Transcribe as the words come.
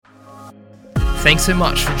Thanks so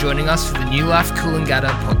much for joining us for the New Life Coolangatta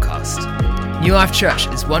podcast. New Life Church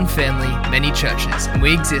is one family, many churches, and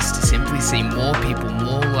we exist to simply see more people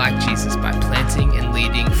more like Jesus by planting and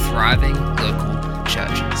leading thriving local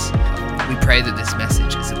churches. We pray that this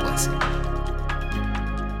message is a blessing.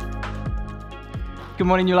 Good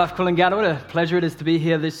morning, New Life Coolangatta. What a pleasure it is to be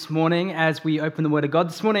here this morning as we open the Word of God.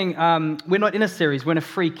 This morning, we're not in a series, we're in a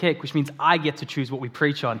free kick, which means I get to choose what we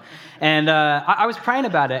preach on. And I was praying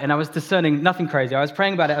about it, and I was discerning, nothing crazy. I was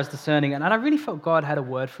praying about it, I was discerning, and I really felt God had a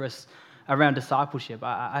word for us around discipleship.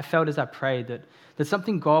 I felt as I prayed that there's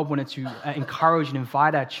something God wanted to encourage and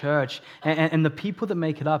invite our church and the people that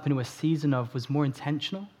make it up into a season of was more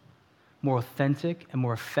intentional, more authentic, and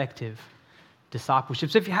more effective discipleship.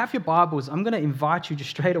 So if you have your Bibles, I'm going to invite you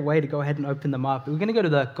just straight away to go ahead and open them up. We're going to go to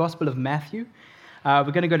the Gospel of Matthew. We're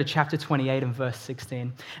going to go to chapter 28 and verse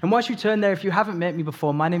 16. And once you turn there, if you haven't met me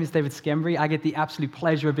before, my name is David Schembri. I get the absolute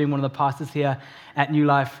pleasure of being one of the pastors here at New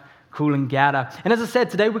Life Coolangatta. And as I said,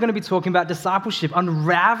 today we're going to be talking about discipleship,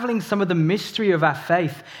 unraveling some of the mystery of our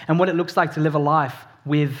faith and what it looks like to live a life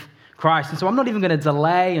with Christ. And so I'm not even going to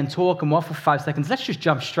delay and talk and waffle for 5 seconds. Let's just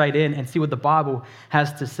jump straight in and see what the Bible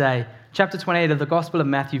has to say. Chapter 28 of the Gospel of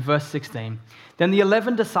Matthew, verse 16. Then the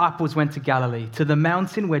 11 disciples went to Galilee, to the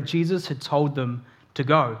mountain where Jesus had told them to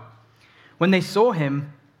go. When they saw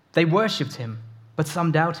him, they worshipped him, but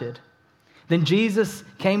some doubted. Then Jesus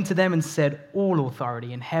came to them and said, "All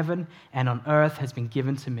authority in heaven and on earth has been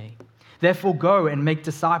given to me. Therefore go and make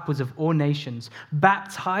disciples of all nations,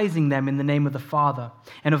 baptizing them in the name of the Father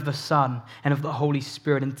and of the Son and of the Holy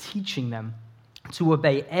Spirit, and teaching them to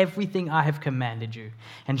obey everything I have commanded you.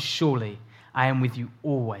 And surely I am with you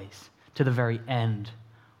always to the very end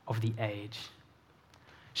of the age."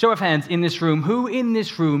 Show of hands in this room. Who in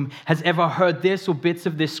this room has ever heard this or bits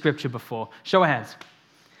of this scripture before? Show of hands.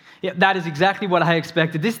 Yeah, that is exactly what I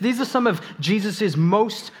expected. These are some of Jesus'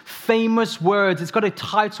 most famous words. It's got a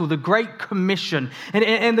title, The Great Commission.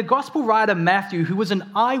 And the gospel writer Matthew, who was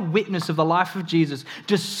an eyewitness of the life of Jesus,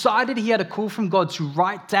 decided he had a call from God to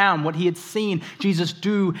write down what he had seen Jesus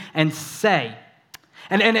do and say.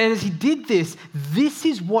 And as he did this, this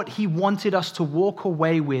is what he wanted us to walk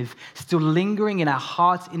away with, still lingering in our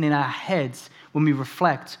hearts and in our heads when we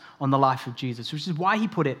reflect on the life of Jesus, which is why he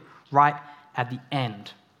put it right at the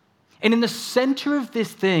end. And in the center of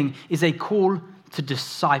this thing is a call to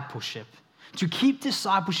discipleship, to keep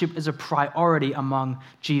discipleship as a priority among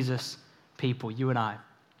Jesus' people, you and I.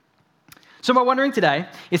 So my wondering today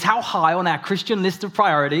is how high on our Christian list of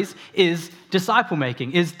priorities is disciple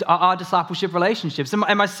making, is our discipleship relationships? And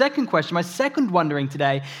my second question, my second wondering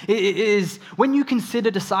today is when you consider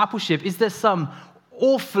discipleship, is there some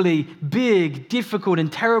awfully big, difficult,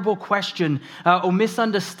 and terrible question or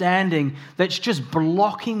misunderstanding that's just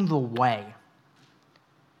blocking the way?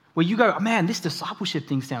 Where you go, man, this discipleship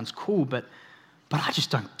thing sounds cool, but I just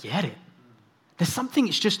don't get it. There's something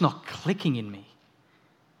that's just not clicking in me.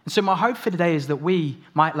 And so my hope for today is that we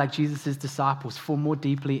might, like Jesus' disciples, fall more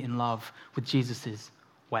deeply in love with Jesus'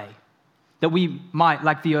 way. That we might,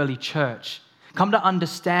 like the early church, come to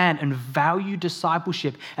understand and value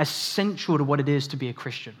discipleship as central to what it is to be a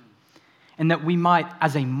Christian. And that we might,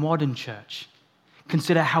 as a modern church,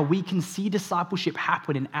 consider how we can see discipleship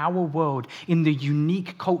happen in our world, in the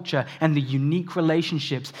unique culture and the unique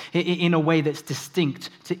relationships, in a way that's distinct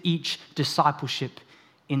to each discipleship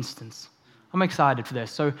instance. I'm excited for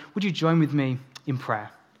this. So would you join with me in prayer?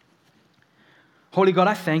 Holy God,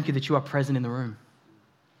 I thank you that you are present in the room.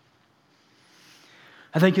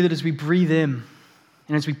 I thank you that as we breathe in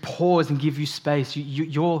and as we pause and give you space,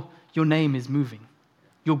 your name is moving.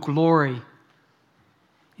 Your glory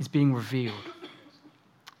is being revealed.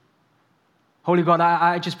 Holy God,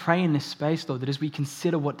 I just pray in this space, Lord, that as we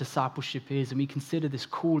consider what discipleship is and we consider this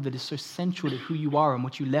call that is so central to who you are and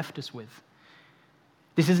what you left us with,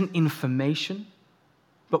 this isn't information,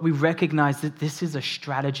 but we recognize that this is a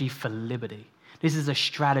strategy for liberty. This is a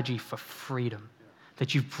strategy for freedom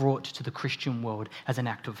that you've brought to the Christian world as an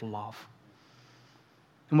act of love.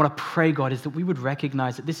 And what I pray, God, is that we would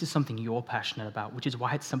recognize that this is something you're passionate about, which is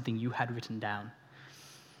why it's something you had written down.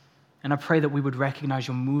 And I pray that we would recognize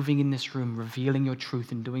you're moving in this room, revealing your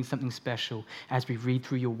truth and doing something special as we read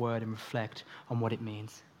through your word and reflect on what it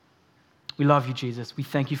means. We love you, Jesus. We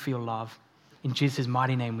thank you for your love. In Jesus'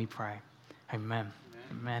 mighty name we pray. Amen.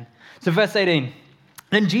 Amen. So verse 18,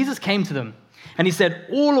 then Jesus came to them and he said,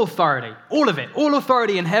 all authority, all of it, all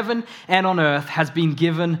authority in heaven and on earth has been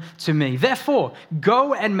given to me. Therefore,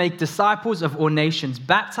 go and make disciples of all nations,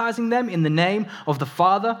 baptizing them in the name of the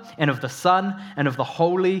Father and of the Son and of the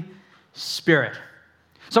Holy Spirit.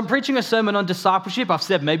 So I'm preaching a sermon on discipleship. I've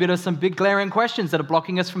said maybe there's some big glaring questions that are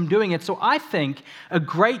blocking us from doing it. So I think a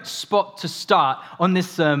great spot to start on this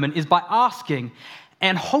sermon is by asking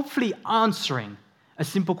and hopefully answering a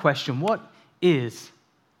simple question. What is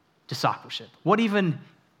discipleship? What even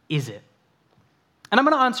is it? And I'm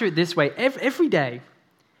going to answer it this way. Every day,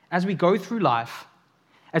 as we go through life,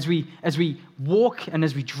 as we walk and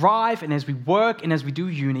as we drive and as we work and as we do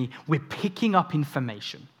uni, we're picking up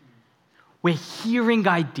information. We're hearing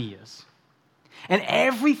ideas. And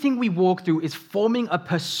everything we walk through is forming a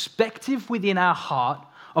perspective within our heart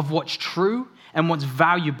of what's true and what's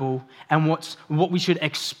valuable and what we should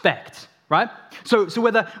expect, right? So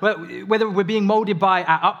whether we're being molded by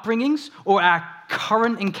our upbringings or our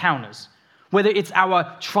current encounters, whether it's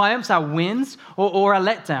our triumphs, our wins, or our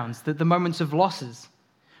letdowns, the moments of losses,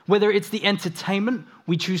 whether it's the entertainment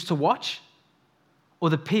we choose to watch or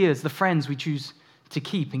the peers, the friends we choose to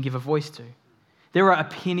keep and give a voice to. There are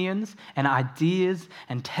opinions and ideas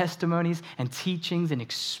and testimonies and teachings and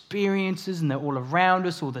experiences, and they're all around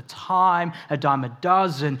us all the time, a dime a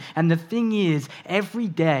dozen. And the thing is, every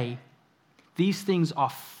day, these things are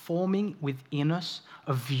forming within us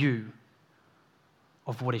a view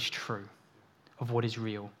of what is true, of what is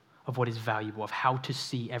real, of what is valuable, of how to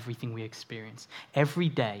see everything we experience. Every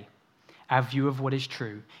day, our view of what is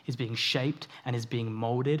true is being shaped and is being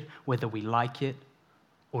molded, whether we like it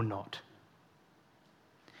or not.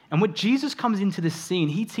 And when Jesus comes into this scene,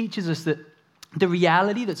 he teaches us that the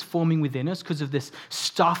reality that's forming within us because of this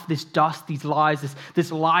stuff, this dust, these lies, this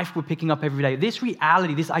life we're picking up every day, this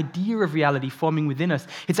reality, this idea of reality forming within us,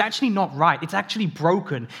 it's actually not right. It's actually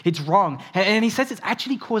broken. It's wrong. And he says it's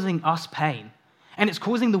actually causing us pain. And it's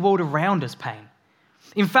causing the world around us pain.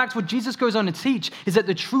 In fact, what Jesus goes on to teach is that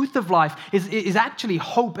the truth of life is actually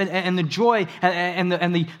hope and the joy and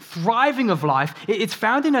the thriving of life. It's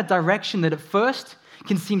found in a direction that at first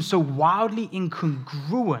can seem so wildly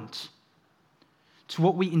incongruent to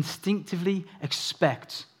what we instinctively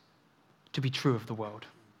expect to be true of the world.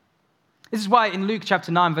 This is why in Luke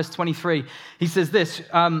chapter 9, verse 23, he says this,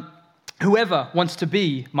 whoever wants to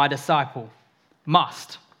be my disciple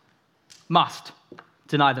must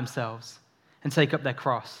deny themselves and take up their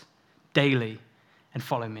cross daily and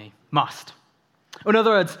follow me. Must. In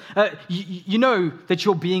other words, you know that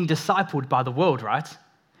you're being discipled by the world, right?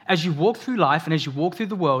 As you walk through life and as you walk through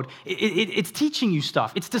the world, it's teaching you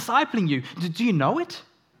stuff. It's discipling you. Do you know it?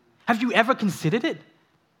 Have you ever considered it?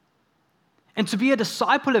 And to be a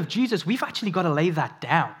disciple of Jesus, we've actually got to lay that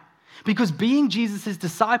down. Because being Jesus'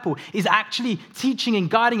 disciple is actually teaching and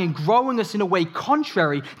guiding and growing us in a way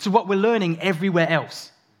contrary to what we're learning everywhere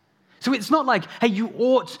else. So it's not like, hey, you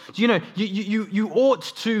ought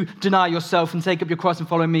to deny yourself and take up your cross and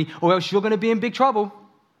follow me, or else you're going to be in big trouble.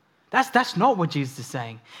 That's not what Jesus is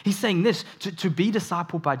saying. He's saying this, to be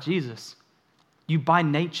discipled by Jesus, you by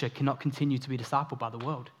nature cannot continue to be discipled by the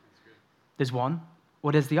world. There's one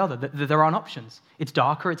or there's the other. There aren't options. It's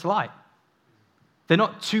dark or it's light. They're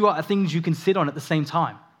not two things you can sit on at the same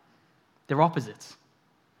time. They're opposites.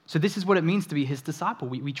 So this is what it means to be his disciple.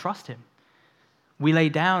 We trust him. We lay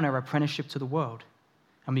down our apprenticeship to the world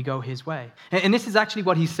and we go his way. And this is actually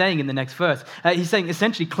what he's saying in the next verse. He's saying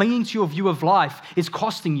essentially clinging to your view of life is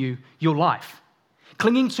costing you your life.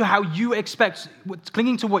 Clinging to what you expect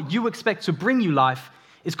to bring you life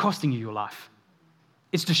is costing you your life.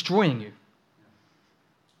 It's destroying you.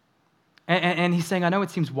 And he's saying, I know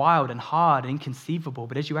it seems wild and hard and inconceivable,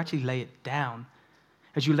 but as you actually lay it down,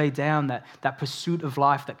 as you lay down that pursuit of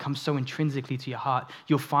life that comes so intrinsically to your heart,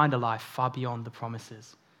 you'll find a life far beyond the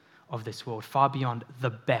promises of this world, far beyond the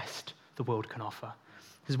best the world can offer.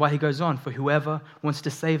 This is why he goes on, for whoever wants to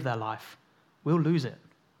save their life will lose it.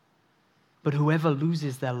 But whoever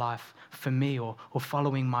loses their life for me or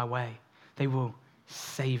following my way, they will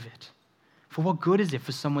save it. For what good is it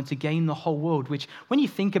for someone to gain the whole world, which when you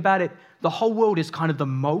think about it, the whole world is kind of the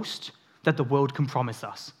most that the world can promise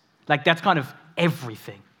us. Like that's kind of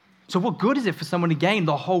everything. So what good is it for someone to gain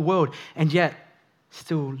the whole world and yet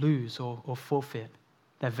still lose or forfeit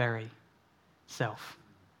their very self?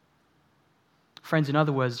 Friends, in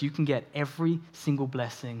other words, you can get every single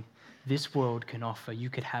blessing this world can offer. You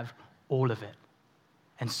could have all of it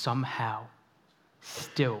and somehow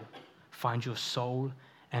still find your soul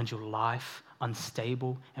and your life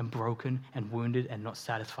unstable and broken and wounded and not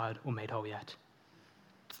satisfied or made whole yet.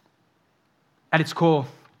 At its core,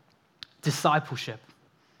 discipleship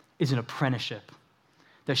is an apprenticeship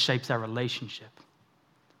that shapes our relationship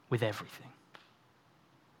with everything.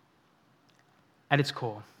 At its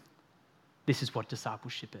core, this is what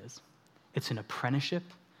discipleship is. It's an apprenticeship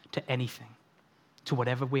to anything, to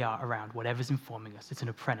whatever we are around, whatever's informing us. It's an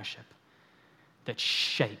apprenticeship that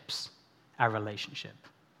shapes our relationship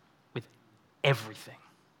with everything.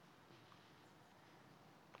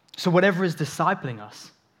 So whatever is discipling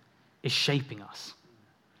us is shaping us.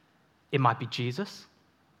 It might be Jesus,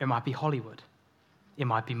 it might be Hollywood, it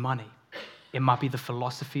might be money, it might be the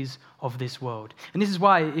philosophies of this world. And this is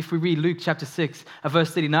why, if we read Luke chapter 6,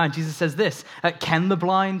 verse 39, Jesus says this, can the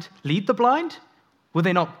blind lead the blind? Will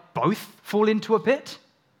they not both fall into a pit?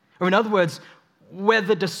 Or in other words, where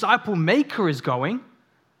the disciple maker is going,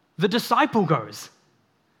 the disciple goes.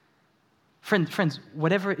 Friends,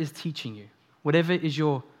 whatever is teaching you, whatever is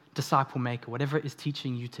your disciple maker, whatever is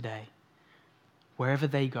teaching you today, wherever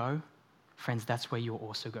they go, friends, that's where you're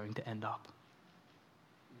also going to end up.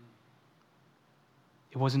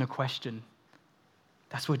 It wasn't a question.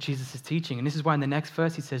 That's what Jesus is teaching. And this is why in the next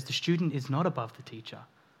verse he says, the student is not above the teacher,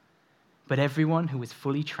 but everyone who is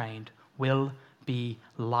fully trained will be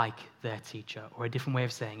like their teacher. Or a different way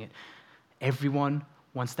of saying it, everyone,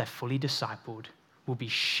 once they're fully discipled, will be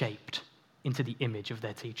shaped into the image of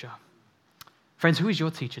their teacher. Friends, who is your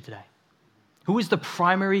teacher today? Who is the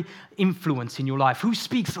primary influence in your life? Who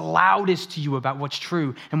speaks loudest to you about what's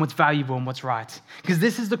true and what's valuable and what's right? Because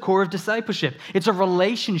this is the core of discipleship. It's a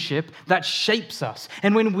relationship that shapes us.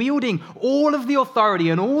 And when wielding all of the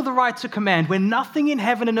authority and all the right to command, when nothing in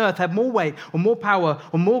heaven and earth had more weight or more power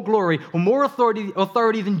or more glory or more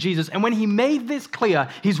authority than Jesus, and when he made this clear,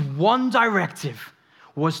 his one directive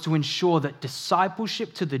was to ensure that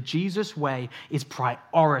discipleship to the Jesus way is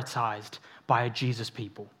prioritized by a Jesus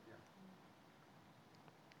people.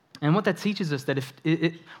 And what that teaches us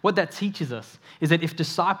is that if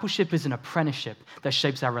discipleship is an apprenticeship that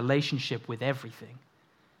shapes our relationship with everything,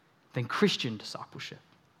 then Christian discipleship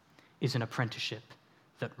is an apprenticeship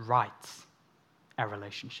that writes our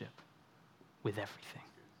relationship with everything.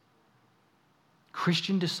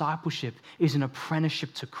 Christian discipleship is an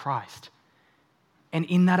apprenticeship to Christ. And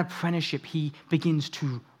in that apprenticeship, he begins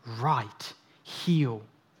to write, heal,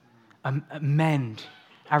 amend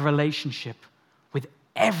our relationship with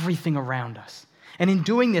everything around us. And in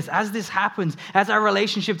doing this, as this happens, as our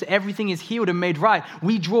relationship to everything is healed and made right,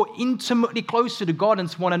 we draw intimately closer to God and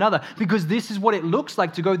to one another, because this is what it looks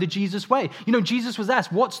like to go the Jesus way. You know, Jesus was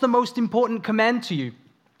asked, what's the most important command to you?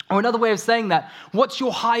 Or another way of saying that, what's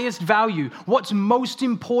your highest value? What's most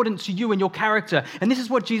important to you and your character? And this is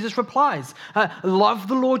what Jesus replies. Love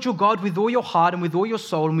the Lord your God with all your heart and with all your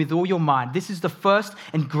soul and with all your mind. This is the first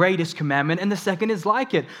and greatest commandment. And the second is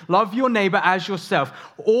like it. Love your neighbor as yourself.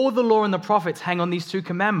 All the law and the prophets hang on these two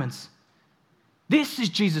commandments. This is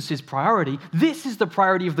Jesus' priority. This is the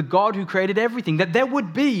priority of the God who created everything, that there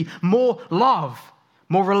would be more love,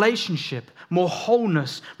 more relationship, more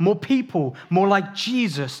wholeness, more people, more like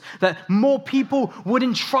Jesus, that more people would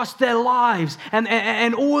entrust their lives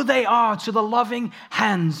and all they are to the loving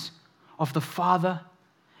hands of the Father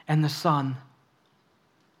and the Son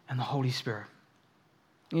and the Holy Spirit.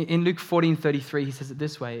 In Luke 14:33, he says it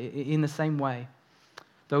this way, in the same way,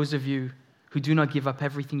 those of you who do not give up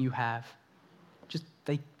everything you have,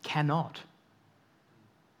 they cannot.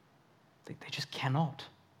 They just cannot.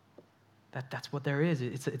 That's what there is.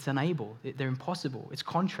 It's unable. They're impossible. It's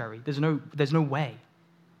contrary. There's no way.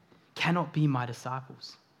 Cannot be my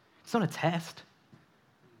disciples. It's not a test.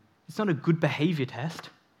 It's not a good behavior test.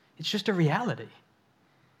 It's just a reality.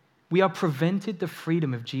 We are prevented the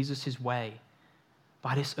freedom of Jesus' way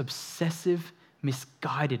by this obsessive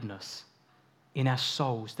misguidedness in our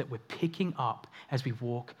souls that we're picking up as we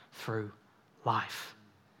walk through life.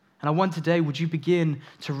 And I want today, would you begin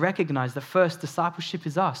to recognize that first, discipleship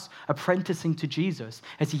is us apprenticing to Jesus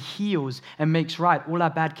as he heals and makes right all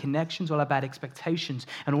our bad connections, all our bad expectations,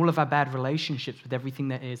 and all of our bad relationships with everything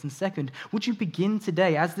there is. And second, would you begin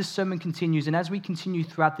today, as this sermon continues and as we continue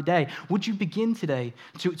throughout the day, would you begin today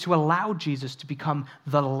to allow Jesus to become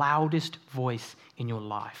the loudest voice in your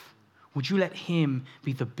life? Would you let him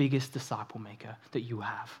be the biggest disciple maker that you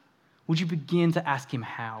have? Would you begin to ask him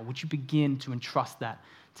how? Would you begin to entrust that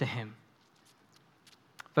to him?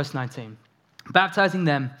 Verse 19, baptizing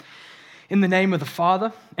them in the name of the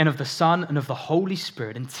Father and of the Son and of the Holy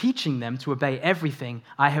Spirit, and teaching them to obey everything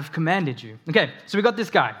I have commanded you. Okay, so we got this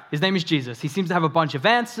guy. His name is Jesus. He seems to have a bunch of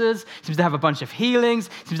answers, seems to have a bunch of healings,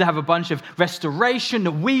 seems to have a bunch of restoration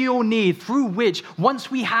that we all need, through which, once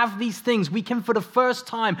we have these things, we can for the first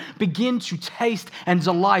time begin to taste and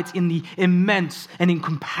delight in the immense and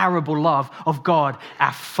incomparable love of God,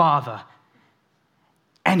 our Father.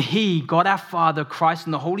 And he, God our Father, Christ,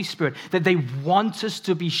 and the Holy Spirit, that they want us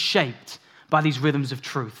to be shaped by these rhythms of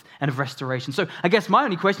truth and of restoration. So I guess my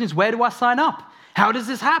only question is, where do I sign up? How does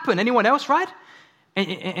this happen? Anyone else, right?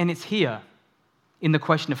 And it's here. in the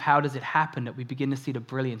question of how does it happen that we begin to see the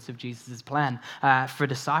brilliance of Jesus' plan for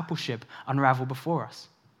discipleship unravel before us.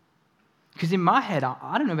 Because in my head,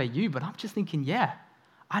 I don't know about you, but I'm just thinking, yeah,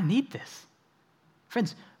 I need this.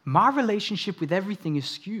 Friends, my relationship with everything is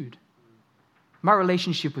skewed. My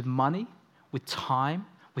relationship with money, with time,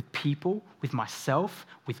 with people, with myself,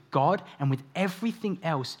 with God, and with everything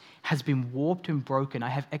else has been warped and broken. I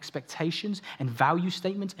have expectations and value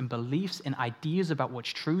statements and beliefs and ideas about what's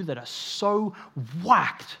true that are so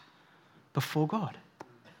whacked before God.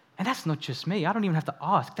 And that's not just me. I don't even have to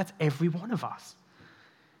ask. That's every one of us.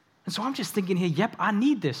 And so I'm just thinking here, yep, I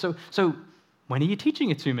need this. So when are you teaching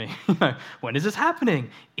it to me? When is this happening?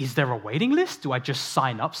 Is there a waiting list? Do I just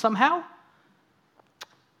sign up somehow?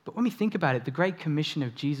 But when we think about it, the great commission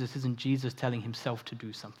of Jesus isn't Jesus telling himself to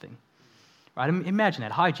do something. Right? Imagine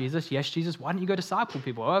that. Hi, Jesus. Yes, Jesus. Why don't you go disciple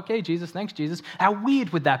people? Okay, Jesus. Thanks, Jesus. How weird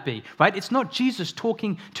would that be? Right? It's not Jesus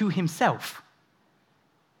talking to himself.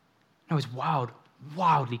 No, it's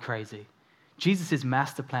wildly crazy. Jesus'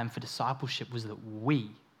 master plan for discipleship was that we,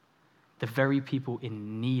 the very people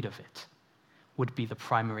in need of it, would be the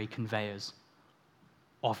primary conveyors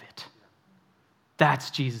of it. That's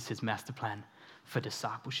Jesus' master plan for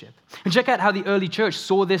discipleship. And check out how the early church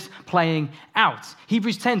saw this playing out.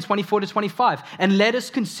 Hebrews 10, 24-25. And let us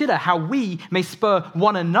consider how we may spur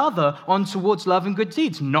one another on towards love and good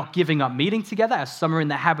deeds, not giving up meeting together as some are in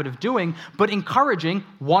the habit of doing, but encouraging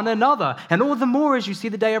one another. And all the more as you see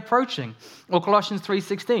the day approaching. Or Colossians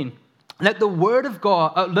 3:16. Let the word of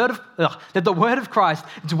Christ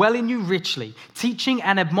dwell in you richly, teaching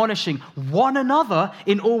and admonishing one another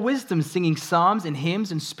in all wisdom, singing psalms and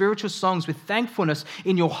hymns and spiritual songs with thankfulness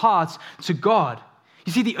in your hearts to God.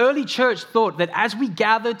 You see, the early church thought that as we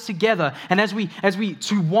gathered together and as we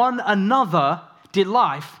to one another did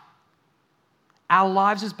life, our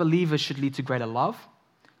lives as believers should lead to greater love,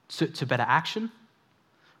 to better action,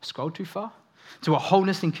 scroll too far, to a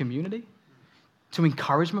wholeness in community, to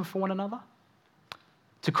encouragement for one another,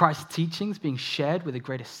 to Christ's teachings being shared with a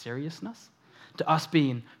greater seriousness, to us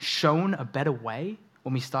being shown a better way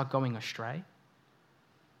when we start going astray,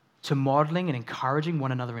 to modeling and encouraging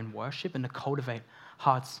one another in worship and to cultivate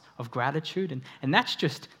hearts of gratitude. And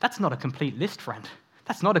that's not a complete list, friend.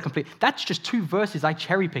 That's just 2 verses I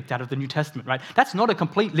cherry-picked out of the New Testament, right? That's not a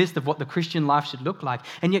complete list of what the Christian life should look like.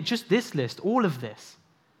 And yet just this list, all of this,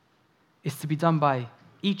 is to be done by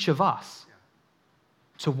each of us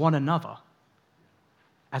to one another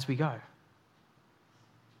as we go.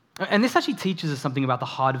 And this actually teaches us something about the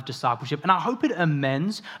heart of discipleship, and I hope it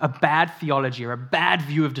amends a bad theology or a bad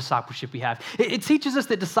view of discipleship we have. It teaches us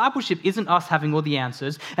that discipleship isn't us having all the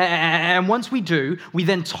answers, and once we do, we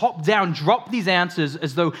then top down drop these answers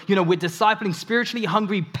as though, we're discipling spiritually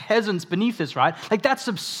hungry peasants beneath us, right? Like, that's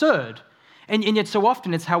absurd. And yet so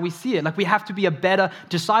often it's how we see it. Like, we have to be a better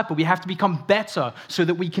disciple. We have to become better so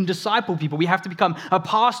that we can disciple people. We have to become a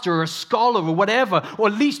pastor or a scholar or whatever, or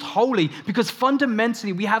at least holy, because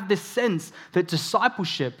fundamentally we have this sense that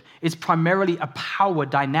discipleship is primarily a power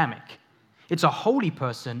dynamic. It's a holy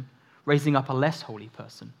person raising up a less holy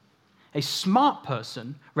person, a smart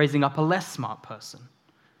person raising up a less smart person.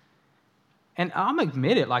 And I'm going to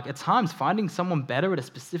admit it, like, at times finding someone better at a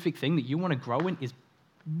specific thing that you want to grow in is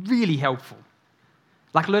really helpful,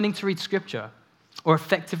 like learning to read scripture, or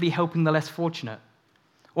effectively helping the less fortunate,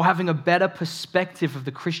 or having a better perspective of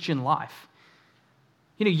the Christian life.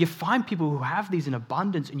 You find people who have these in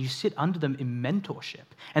abundance and you sit under them in mentorship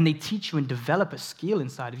and they teach you and develop a skill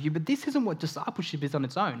inside of you, but this isn't what discipleship is on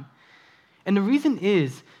its own. And the reason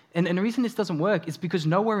is, and the reason this doesn't work is because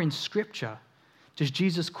nowhere in scripture does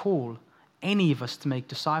Jesus call any of us to make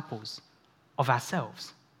disciples of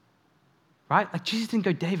ourselves. Right? Like, Jesus didn't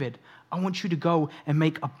go, David, I want you to go and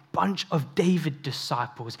make a bunch of David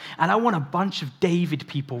disciples. And I want a bunch of David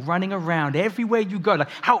people running around everywhere you go. Like,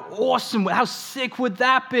 how awesome, how sick would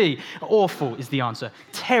that be? Awful is the answer.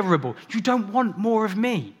 Terrible. You don't want more of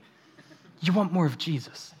me. You want more of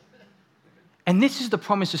Jesus. And this is the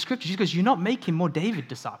promise of Scripture. Jesus goes, you're not making more David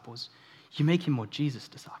disciples. You're making more Jesus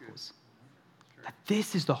disciples. That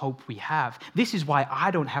this is the hope we have. This is why I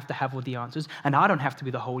don't have to have all the answers, and I don't have to be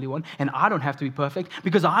the holy one, and I don't have to be perfect,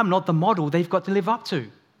 because I'm not the model they've got to live up to.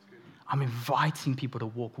 I'm inviting people to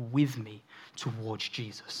walk with me towards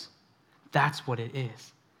Jesus. That's what it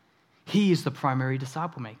is. He is the primary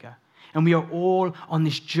disciple maker. And we are all on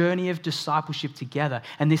this journey of discipleship together.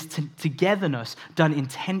 And this togetherness done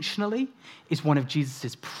intentionally is one of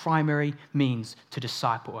Jesus' primary means to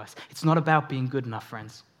disciple us. It's not about being good enough,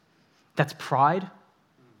 friends. That's pride,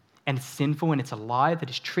 and it's sinful, and it's a lie that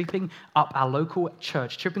is tripping up our local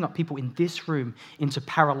church, tripping up people in this room into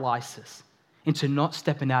paralysis, into not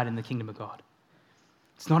stepping out in the kingdom of God.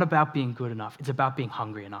 It's not about being good enough. It's about being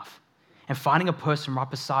hungry enough and finding a person right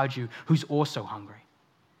beside you who's also hungry.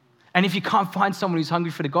 And if you can't find someone who's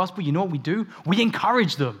hungry for the gospel, you know what we do? We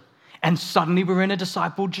encourage them. And suddenly we're in a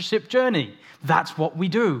discipleship journey. That's what we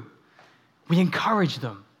do. We encourage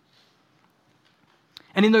them.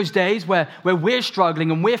 And in those days where we're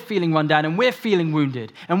struggling and we're feeling run down and we're feeling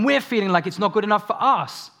wounded and we're feeling like it's not good enough for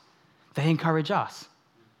us, they encourage us.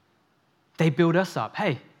 They build us up.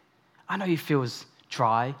 Hey, I know it feels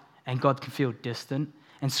dry and God can feel distant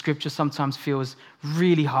and scripture sometimes feels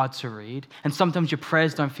really hard to read and sometimes your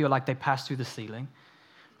prayers don't feel like they pass through the ceiling.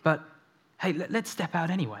 But hey, let's step out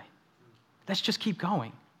anyway. Let's just keep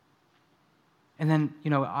going. And then,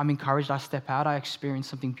 I'm encouraged, I step out, I experience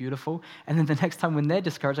something beautiful. And then the next time when they're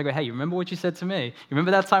discouraged, I go, hey, you remember what you said to me? You remember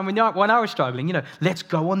that time when I was struggling? Let's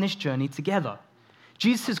go on this journey together.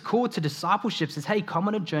 Jesus' call to discipleship says, hey, come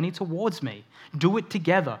on a journey towards me. Do it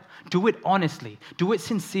together. Do it honestly. Do it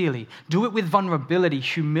sincerely. Do it with vulnerability,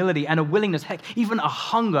 humility, and a willingness, heck, even a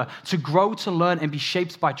hunger to grow, to learn, and be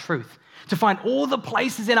shaped by truth. To find all the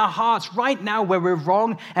places in our hearts right now where we're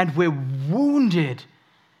wrong and we're wounded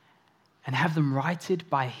and have them righted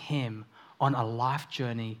by him on a life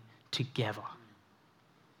journey together.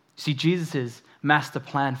 See, Jesus' master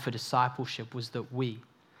plan for discipleship was that we,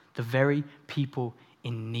 the very people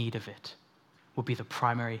in need of it, will be the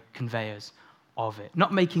primary conveyors of it.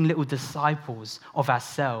 Not making little disciples of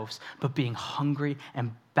ourselves, but being hungry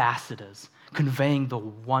ambassadors, conveying the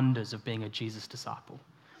wonders of being a Jesus disciple.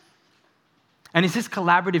 And it's this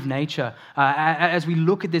collaborative nature, as we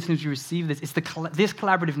look at this and as we receive this, it's this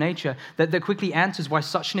collaborative nature that quickly answers why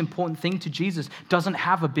such an important thing to Jesus doesn't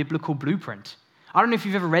have a biblical blueprint. I don't know if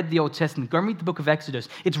you've ever read the Old Testament. Go and read the book of Exodus.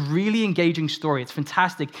 It's a really engaging story. It's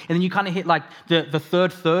fantastic. And then you kind of hit like the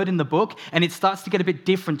third in the book, and it starts to get a bit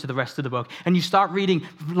different to the rest of the book. And you start reading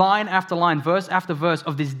line after line, verse after verse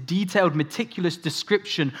of this detailed, meticulous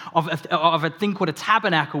description of a thing called a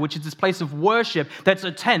tabernacle, which is this place of worship that's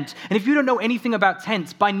a tent. And if you don't know anything about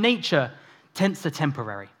tents, by nature, tents are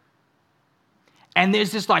temporary. And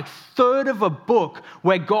there's this like third of a book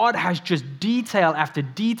where God has just detail after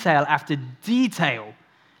detail after detail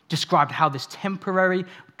described how this temporary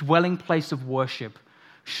dwelling place of worship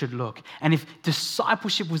should look. And if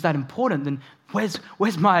discipleship was that important, then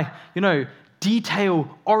where's my,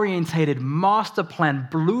 detail-orientated master plan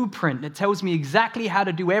blueprint that tells me exactly how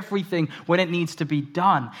to do everything when it needs to be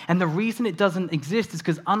done? And the reason it doesn't exist is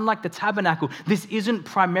because unlike the tabernacle, this isn't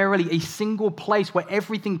primarily a single place where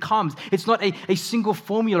everything comes. It's not a single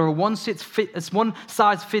formula or one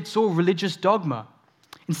size fits all religious dogma.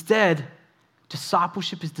 Instead,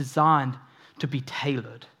 discipleship is designed to be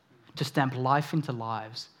tailored, to stamp life into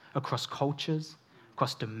lives across cultures,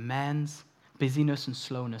 across demands, busyness and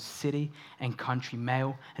slowness, city and country,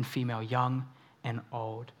 male and female, young and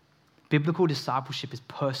old. Biblical discipleship is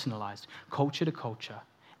personalized, culture to culture,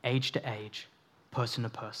 age to age, person to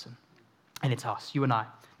person. And it's us, you and I,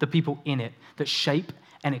 the people in it, that shape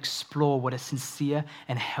and explore what a sincere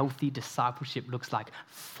and healthy discipleship looks like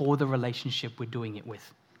for the relationship we're doing it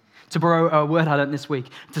with. To borrow a word I learned this week,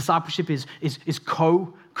 discipleship is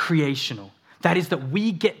co-creational. That is that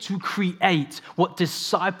we get to create what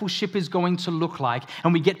discipleship is going to look like,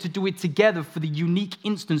 and we get to do it together for the unique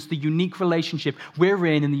instance, the unique relationship we're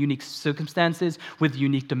in the unique circumstances, with the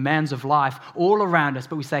unique demands of life all around us.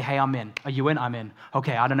 But we say, hey, I'm in. Are you in? I'm in.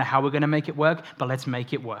 Okay, I don't know how we're going to make it work, but let's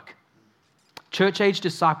make it work. Church age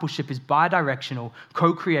discipleship is bi-directional,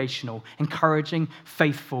 co-creational, encouraging,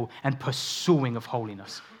 faithful, and pursuing of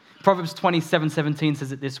holiness. Proverbs 27:17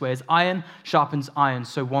 says it this way: as iron sharpens iron,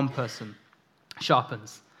 so one person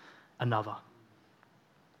sharpens another.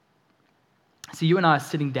 So you and I are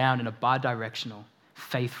sitting down in a bi-directional,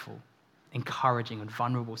 faithful, encouraging, and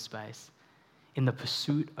vulnerable space in the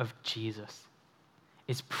pursuit of Jesus.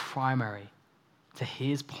 Is primary to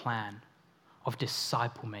his plan of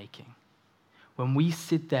disciple making. When we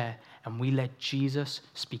sit there and we let Jesus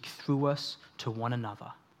speak through us to one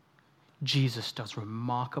another, Jesus does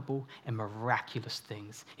remarkable and miraculous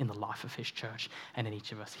things in the life of his church and in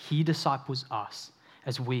each of us. He disciples us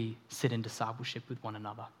as we sit in discipleship with one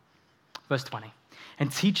another. Verse 20,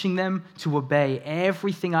 and teaching them to obey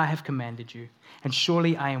everything I have commanded you, and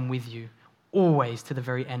surely I am with you always to the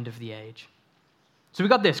very end of the age. So we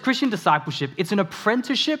got this, Christian discipleship. It's an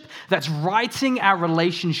apprenticeship that's writing our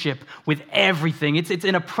relationship with everything. It's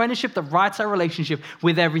an apprenticeship that writes our relationship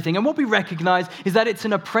with everything. And what we recognize is that it's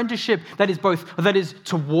an apprenticeship that is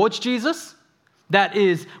towards Jesus, that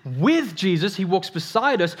is with Jesus, he walks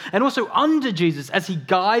beside us, and also under Jesus as he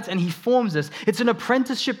guides and he forms us. It's an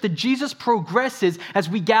apprenticeship that Jesus progresses as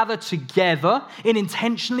we gather together in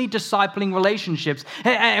intentionally discipling relationships.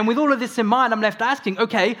 And with all of this in mind, I'm left asking,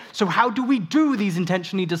 okay, so how do we do these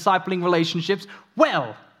intentionally discipling relationships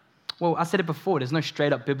well? Well, I said it before, there's no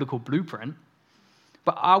straight up biblical blueprint.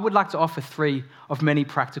 But I would like to offer 3 of many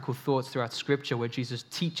practical thoughts throughout Scripture where Jesus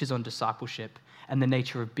teaches on discipleship and the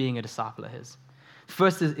nature of being a disciple of his.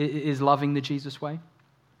 First is loving the Jesus way.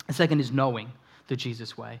 The second is knowing the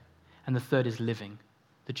Jesus way. And the third is living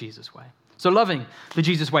the Jesus way. So loving the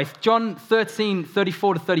Jesus way. John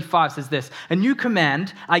 13:34-35 says this, "A new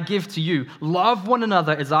command I give to you, love one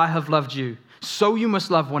another as I have loved you. So you must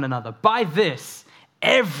love one another. By this,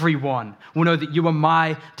 everyone will know that you are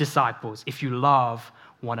my disciples if you love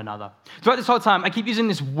one another." Throughout this whole time, I keep using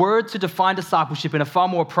this word to define discipleship in a far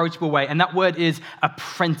more approachable way, and that word is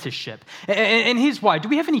apprenticeship. And here's why. Do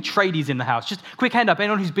we have any tradies in the house? Just quick hand up.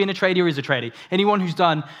 Anyone who's been a tradie or is a tradie? Anyone who's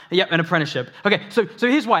done, an apprenticeship? Okay, so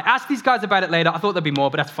here's why. Ask these guys about it later. I thought there'd be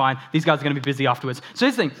more, but that's fine. These guys are going to be busy afterwards. So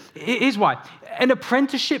here's the thing. Here's why. An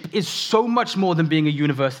apprenticeship is so much more than being a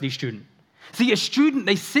university student. See, a student,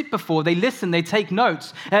 they sit before, they listen, they take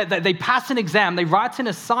notes, they pass an exam, they write an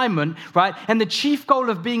assignment, right? And the chief goal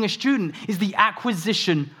of being a student is the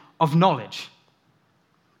acquisition of knowledge.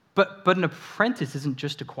 But an apprentice isn't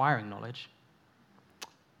just acquiring knowledge.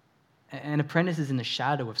 An apprentice is in the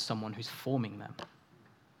shadow of someone who's forming them.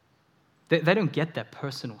 They don't get their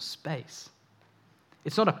personal space.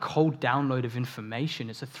 It's not a cold download of information.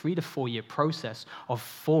 It's a 3 to 4 year process of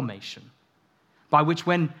formation, by which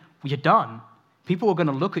when you're done, people are going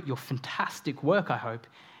to look at your fantastic work, I hope,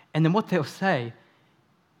 and then what they'll say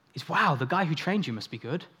is, wow, the guy who trained you must be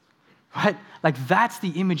good, right? Like that's the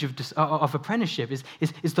image of apprenticeship,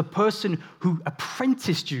 is the person who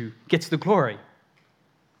apprenticed you gets the glory.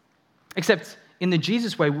 Except in the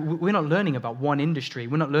Jesus way, we're not learning about one industry.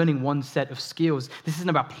 We're not learning one set of skills. This isn't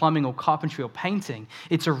about plumbing or carpentry or painting.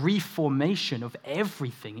 It's a reformation of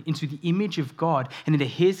everything into the image of God and into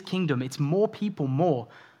his kingdom. It's more people, more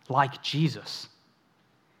like Jesus.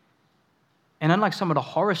 And unlike some of the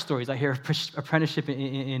horror stories I hear of apprenticeship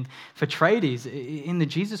for tradies, in the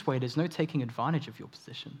Jesus way, there's no taking advantage of your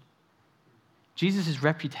position. Jesus'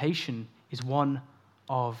 reputation is one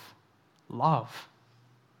of love.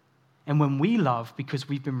 And when we love because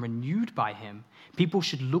we've been renewed by him, people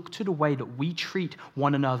should look to the way that we treat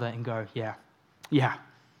one another and go, yeah,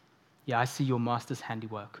 I see your master's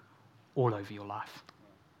handiwork all over your life.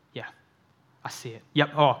 Yeah, I see it. Yep,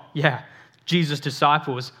 oh, yeah, Jesus'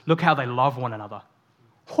 disciples, look how they love one another.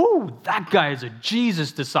 Whoo, that guy is a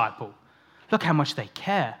Jesus disciple. Look how much they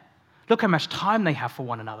care. Look how much time they have for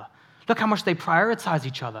one another. Look how much they prioritize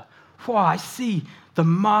each other. Whoa, I see the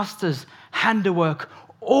master's handiwork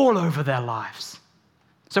all over their lives.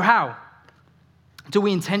 So how do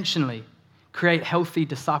we intentionally create healthy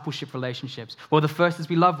discipleship relationships? Well, the first is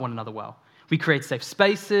we love one another well. We create safe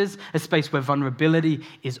spaces, a space where vulnerability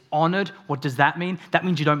is honored. What does that mean? That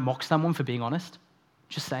means you don't mock someone for being honest.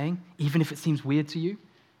 Just saying, even if it seems weird to you.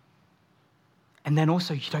 And then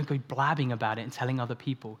also, you don't go blabbing about it and telling other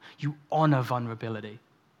people. You honor vulnerability.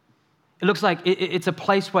 It looks like it's a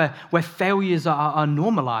place where failures are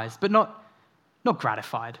normalized, but not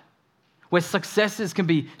gratified. Where successes can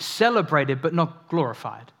be celebrated, but not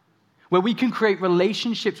glorified. Where we can create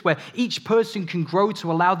relationships where each person can grow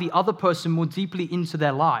to allow the other person more deeply into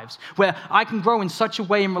their lives. Where I can grow in such a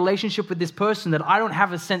way in relationship with this person that I don't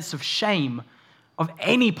have a sense of shame of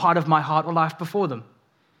any part of my heart or life before them.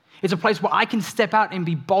 It's a place where I can step out and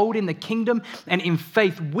be bold in the kingdom and in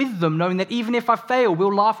faith with them, knowing that even if I fail,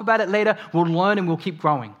 we'll laugh about it later, we'll learn and we'll keep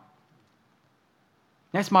growing.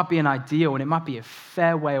 This might be an ideal and it might be a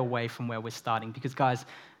fair way away from where we're starting because, guys,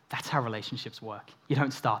 that's how relationships work. You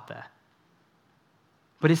don't start there.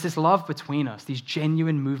 But it's this love between us, these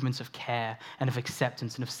genuine movements of care and of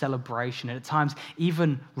acceptance and of celebration and at times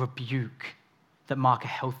even rebuke that mark a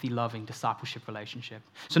healthy, loving discipleship relationship.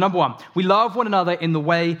 So number one, we love one another in the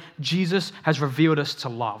way Jesus has revealed us to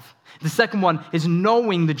love. The second one is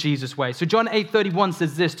knowing the Jesus way. So John 8:31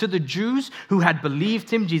 says this, to the Jews who had believed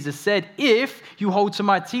him, Jesus said, if you hold to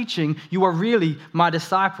my teaching, you are really my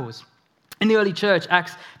disciples. In the early church,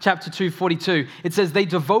 Acts chapter 2:42, it says, they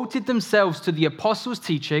devoted themselves to the apostles'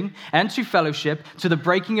 teaching and to fellowship, to the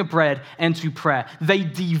breaking of bread and to prayer. They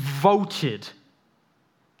devoted.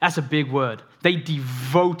 That's a big word. They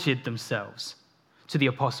devoted themselves to the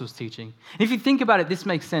apostles' teaching. And if you think about it, this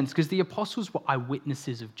makes sense because the apostles were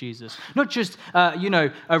eyewitnesses of Jesus. Not just,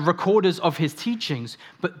 recorders of his teachings,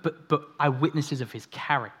 but eyewitnesses of his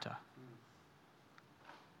character.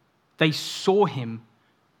 They saw him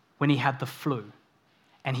when he had the flu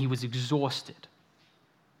and he was exhausted.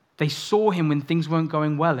 They saw him when things weren't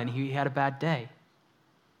going well and he had a bad day.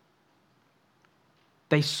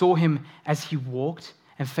 They saw him as he walked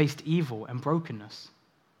and faced evil and brokenness.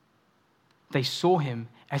 They saw him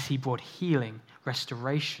as he brought healing,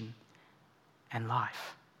 restoration, and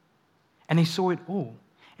life. And they saw it all.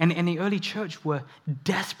 And the early church were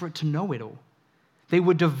desperate to know it all. They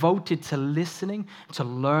were devoted to listening, to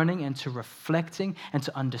learning, and to reflecting, and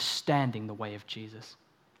to understanding the way of Jesus.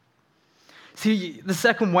 See, the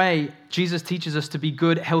second way Jesus teaches us to be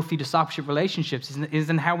good, healthy discipleship relationships is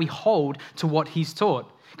in how we hold to what he's taught.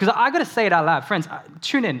 Because I got to say it out loud. Friends,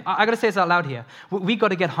 tune in. I got to say this out loud here. We got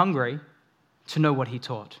to get hungry to know what he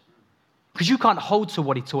taught. Because you can't hold to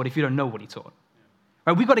what he taught if you don't know what he taught.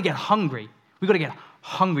 Right? We got to get hungry. We got to get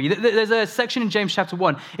hungry. There's a section in James chapter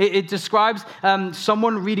 1. It describes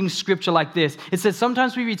someone reading scripture like this. It says,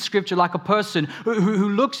 sometimes we read scripture like a person who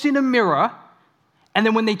looks in a mirror, and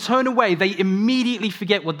then when they turn away, they immediately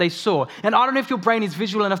forget what they saw. And I don't know if your brain is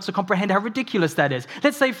visual enough to comprehend how ridiculous that is.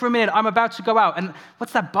 Let's say for a minute, I'm about to go out, and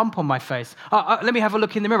what's that bump on my face? Let me have a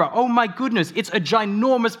look in the mirror. Oh my goodness, it's a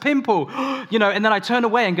ginormous pimple. And then I turn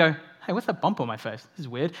away and go, hey, what's that bump on my face? This is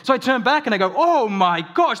weird. So I turn back and I go, oh my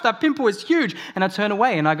gosh, that pimple is huge. And I turn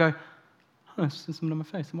away and I go, oh, there's something on my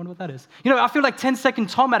face. I wonder what that is. I feel like 10-second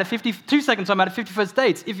Tom out of 52-second Tom out of 50 First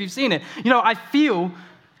Dates, if you've seen it. I feel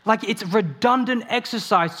like it's redundant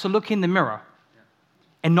exercise to look in the mirror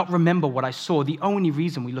and not remember what I saw. The only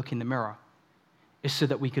reason we look in the mirror is so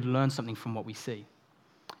that we could learn something from what we see.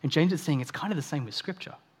 And James is saying it's kind of the same with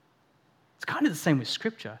Scripture. It's kind of the same with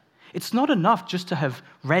Scripture. It's not enough just to have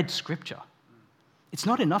read Scripture. It's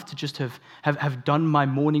not enough to just have done my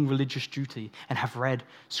morning religious duty and have read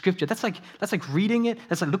Scripture. That's like reading it.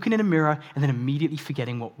 That's like looking in a mirror and then immediately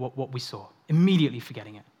forgetting what we saw. Immediately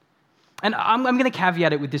forgetting it. And I'm going to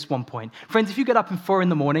caveat it with this one point. Friends, if you get up at 4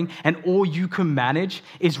 a.m. and all you can manage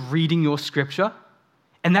is reading your Scripture,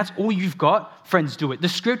 and that's all you've got, friends, do it. The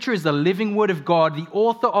Scripture is the living Word of God. The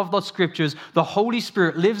author of the Scriptures, the Holy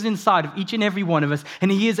Spirit, lives inside of each and every one of us,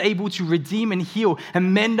 and he is able to redeem and heal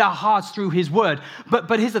and mend our hearts through his Word.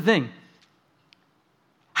 But here's the thing.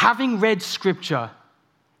 Having read Scripture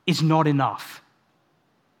is not enough.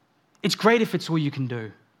 It's great if it's all you can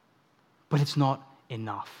do, but it's not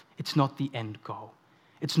enough. It's not the end goal.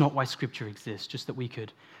 It's not why Scripture exists, just that we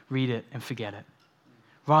could read it and forget it.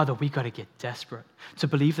 Rather, we got to get desperate to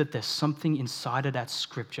believe that there's something inside of that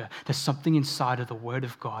Scripture, there's something inside of the Word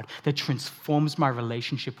of God that transforms my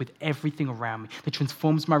relationship with everything around me, that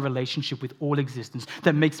transforms my relationship with all existence,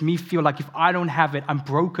 that makes me feel like if I don't have it, I'm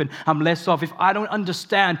broken, I'm less of. If I don't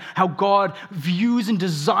understand how God views and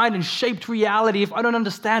designed and shaped reality, if I don't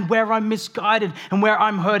understand where I'm misguided and where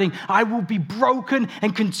I'm hurting, I will be broken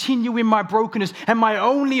and continue in my brokenness. And my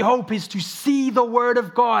only hope is to see the Word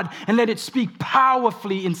of God and let it speak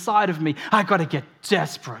powerfully inside of me. I got to get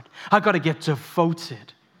desperate. I got to get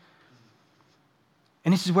devoted.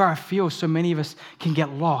 And this is where I feel so many of us can get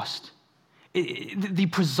lost. The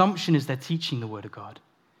presumption is they're teaching the Word of God.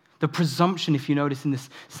 The presumption, if you notice in this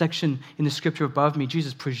section in the Scripture above me,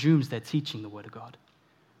 Jesus presumes they're teaching the Word of God.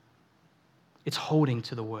 It's holding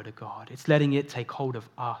to the Word of God. It's letting it take hold of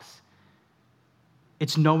us.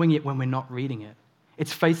 It's knowing it when we're not reading it.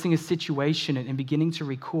 It's facing a situation and beginning to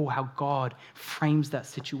recall how God frames that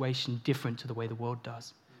situation different to the way the world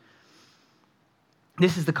does.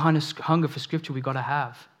 This is the kind of hunger for Scripture we've got to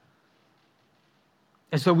have.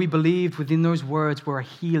 As though we believed within those words were a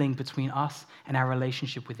healing between us and our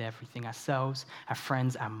relationship with everything, ourselves, our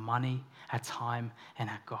friends, our money, our time, and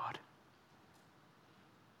our God.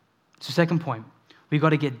 So second point, we've got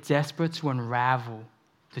to get desperate to unravel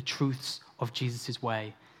the truths of Jesus'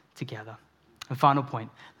 way together. And final point,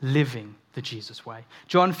 living the Jesus way.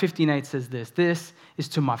 John 15:8 says this, "This is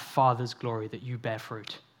to my Father's glory that you bear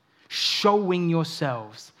fruit, showing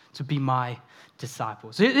yourselves to be my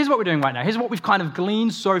disciples." So here's what we're doing right now. Here's what we've kind of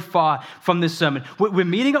gleaned so far from this sermon. We're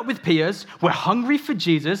meeting up with peers. We're hungry for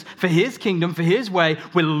Jesus, for his kingdom, for his way.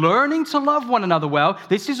 We're learning to love one another well.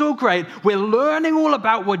 This is all great. We're learning all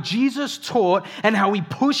about what Jesus taught and how he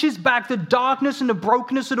pushes back the darkness and the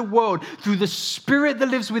brokenness of the world through the Spirit that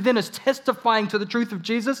lives within us, testifying to the truth of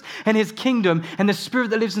Jesus and his kingdom and the Spirit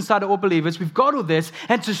that lives inside of all believers. We've got all this,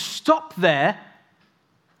 and to stop there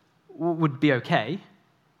would be okay,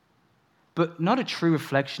 but not a true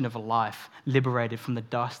reflection of a life liberated from the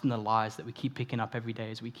dust and the lies that we keep picking up every day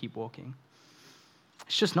as we keep walking.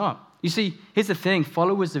 It's just not. You see, here's the thing.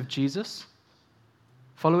 Followers of Jesus'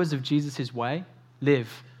 way,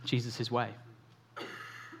 live Jesus' way.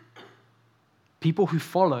 People who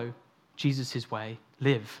follow Jesus' way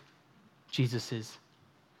live Jesus'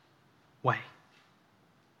 way.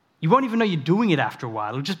 You won't even know you're doing it after a while.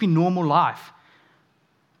 It'll just be normal life.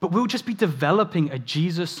 But we'll just be developing a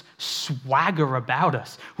Jesus swagger about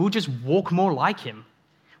us. We'll just walk more like him.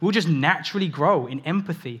 We'll just naturally grow in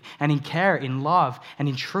empathy and in care, in love and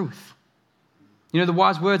in truth. You know, the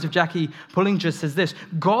wise words of Jackie Pullinger says this: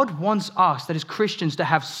 God wants us, that is Christians, to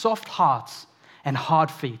have soft hearts and hard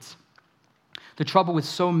feet. The trouble with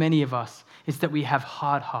so many of us is that we have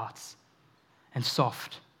hard hearts and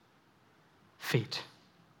soft feet.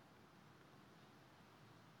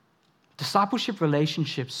 Discipleship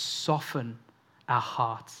relationships soften our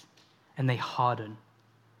hearts and they harden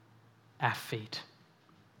our feet.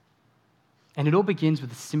 And it all begins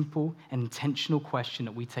with a simple and intentional question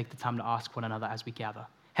that we take the time to ask one another as we gather.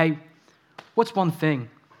 Hey, what's one thing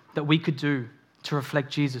that we could do to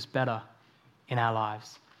reflect Jesus better in our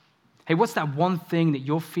lives? Hey, what's that one thing that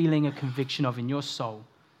you're feeling a conviction of in your soul?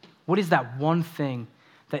 What is that one thing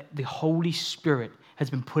that the Holy Spirit has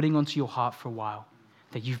been putting onto your heart for a while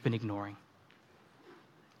that you've been ignoring?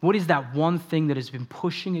 What is that one thing that has been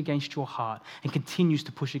pushing against your heart and continues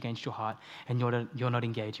to push against your heart and you're not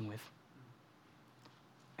engaging with?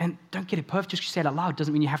 And don't get it perfect. Just say it out loud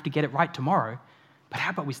doesn't mean you have to get it right tomorrow. But how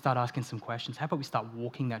about we start asking some questions? How about we start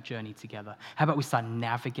walking that journey together? How about we start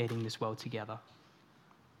navigating this world together?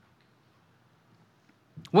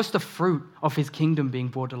 What's the fruit of his kingdom being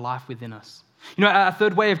brought to life within us? You know, our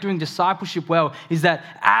third way of doing discipleship well is that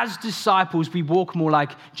as disciples, we walk more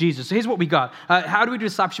like Jesus. So here's what we got. How do we do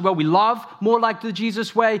discipleship well? We love more like the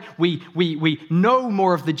Jesus way. We know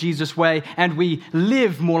more of the Jesus way. And we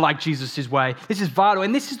live more like Jesus' way. This is vital.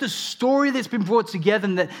 And this is the story that's been brought together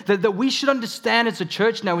and that we should understand as a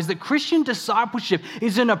church now is that Christian discipleship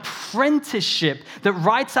is an apprenticeship that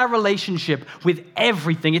writes our relationship with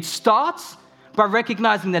everything. It starts by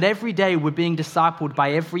recognizing that every day we're being discipled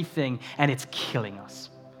by everything and it's killing us.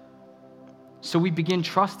 So we begin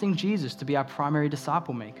trusting Jesus to be our primary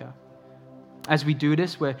disciple maker. As we do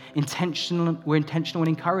this, we're intentional in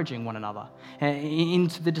encouraging one another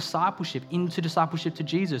into discipleship to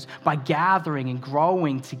Jesus by gathering and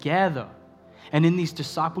growing together. And in these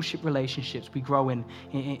discipleship relationships, we grow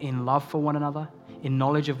in love for one another, in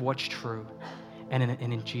knowledge of what's true, and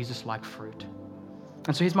in Jesus-like fruit.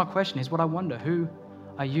 And so here's my question, here's what I wonder. Who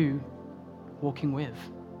are you walking with?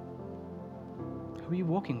 Who are you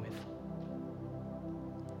walking with?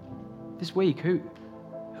 This week, who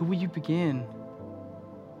will you begin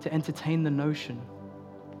to entertain the notion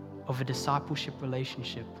of a discipleship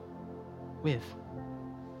relationship with?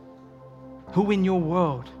 Who in your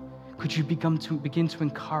world could you begin to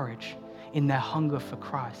encourage in their hunger for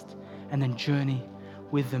Christ and then journey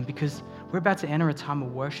with them? Because we're about to enter a time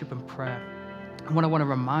of worship and prayer. And what I want to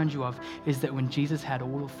remind you of is that when Jesus had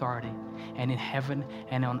all authority and in heaven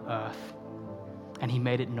and on earth, and he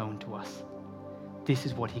made it known to us, this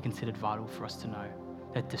is what he considered vital for us to know,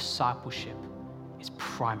 that discipleship is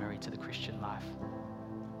primary to the Christian life.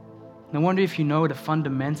 And I wonder if you know that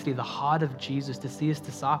fundamentally the heart of Jesus to see us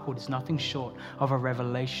discipled is nothing short of a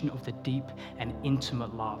revelation of the deep and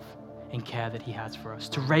intimate love and care that he has for us,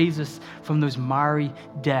 to raise us from those miry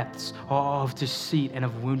depths of deceit and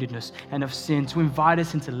of woundedness and of sin, to invite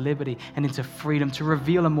us into liberty and into freedom, to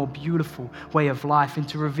reveal a more beautiful way of life and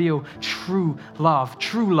to reveal true love.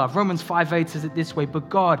 True love. Romans 5:8 says it this way: but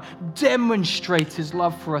God demonstrates his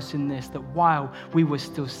love for us in this, that while we were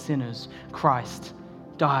still sinners, Christ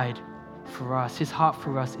died for us. His heart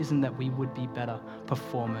for us isn't that we would be better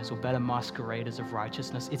performers or better masqueraders of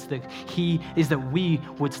righteousness. It's that we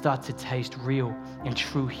would start to taste real and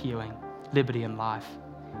true healing, liberty, and life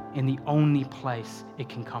in the only place it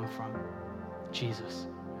can come from, Jesus.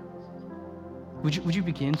 Would you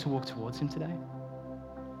begin to walk towards him today?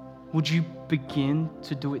 Would you begin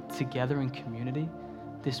to do it together in community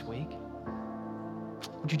this week?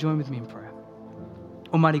 Would you join with me in prayer?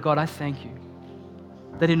 Almighty God, I thank you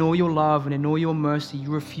that in all your love and in all your mercy,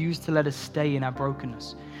 you refuse to let us stay in our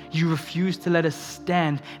brokenness. You refuse to let us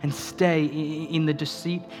stand and stay in the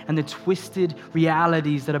deceit and the twisted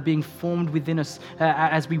realities that are being formed within us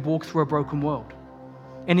as we walk through a broken world.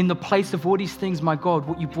 And in the place of all these things, my God,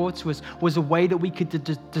 what you brought to us was a way that we could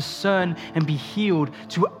discern and be healed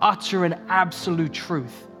to utter an absolute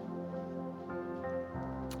truth.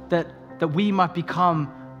 That we might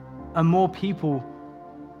become more people,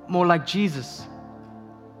 more like Jesus.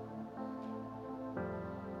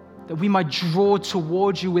 That we might draw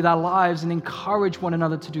towards you with our lives and encourage one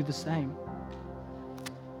another to do the same.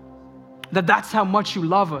 That's how much you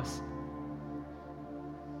love us.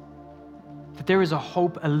 That there is a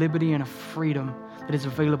hope, a liberty, and a freedom that is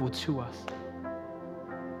available to us.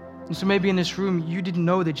 And so maybe in this room, you didn't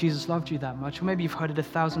know that Jesus loved you that much. Or maybe you've heard it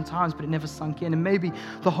 1,000 times, but it never sunk in. And maybe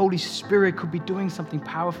the Holy Spirit could be doing something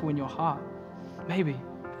powerful in your heart. Maybe.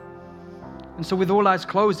 And so with all eyes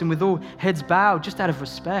closed and with all heads bowed, just out of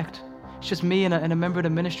respect, it's just me and a member of the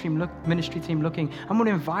ministry team looking. I'm going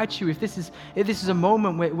to invite you, if this is a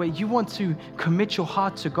moment where you want to commit your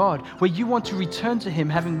heart to God, where you want to return to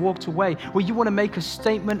Him having walked away, where you want to make a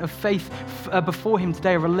statement of faith before Him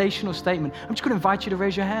today, a relational statement, I'm just going to invite you to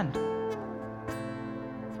raise your hand.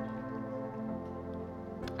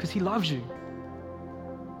 Because He loves you.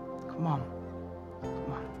 Come on.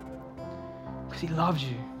 Because He loves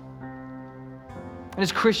you. And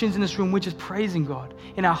as Christians in this room, we're just praising God.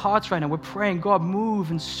 In our hearts right now, we're praying, God, move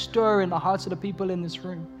and stir in the hearts of the people in this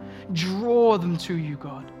room. Draw them to you,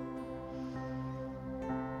 God.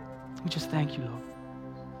 We just thank you, Lord.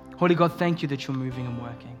 Holy God, thank you that you're moving and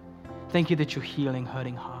working. Thank you that you're healing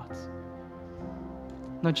hurting hearts.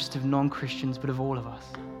 Not just of non-Christians, but of all of us.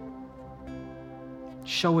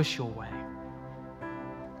 Show us your way.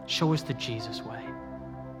 Show us the Jesus way.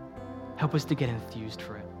 Help us to get enthused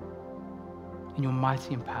for it. In your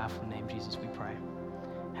mighty and powerful name, Jesus, we pray.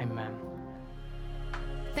 Amen.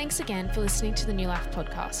 Thanks again for listening to the New Life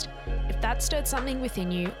podcast. If that stirred something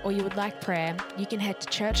within you or you would like prayer, you can head to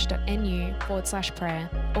church.nu/prayer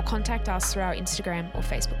or contact us through our Instagram or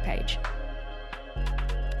Facebook page.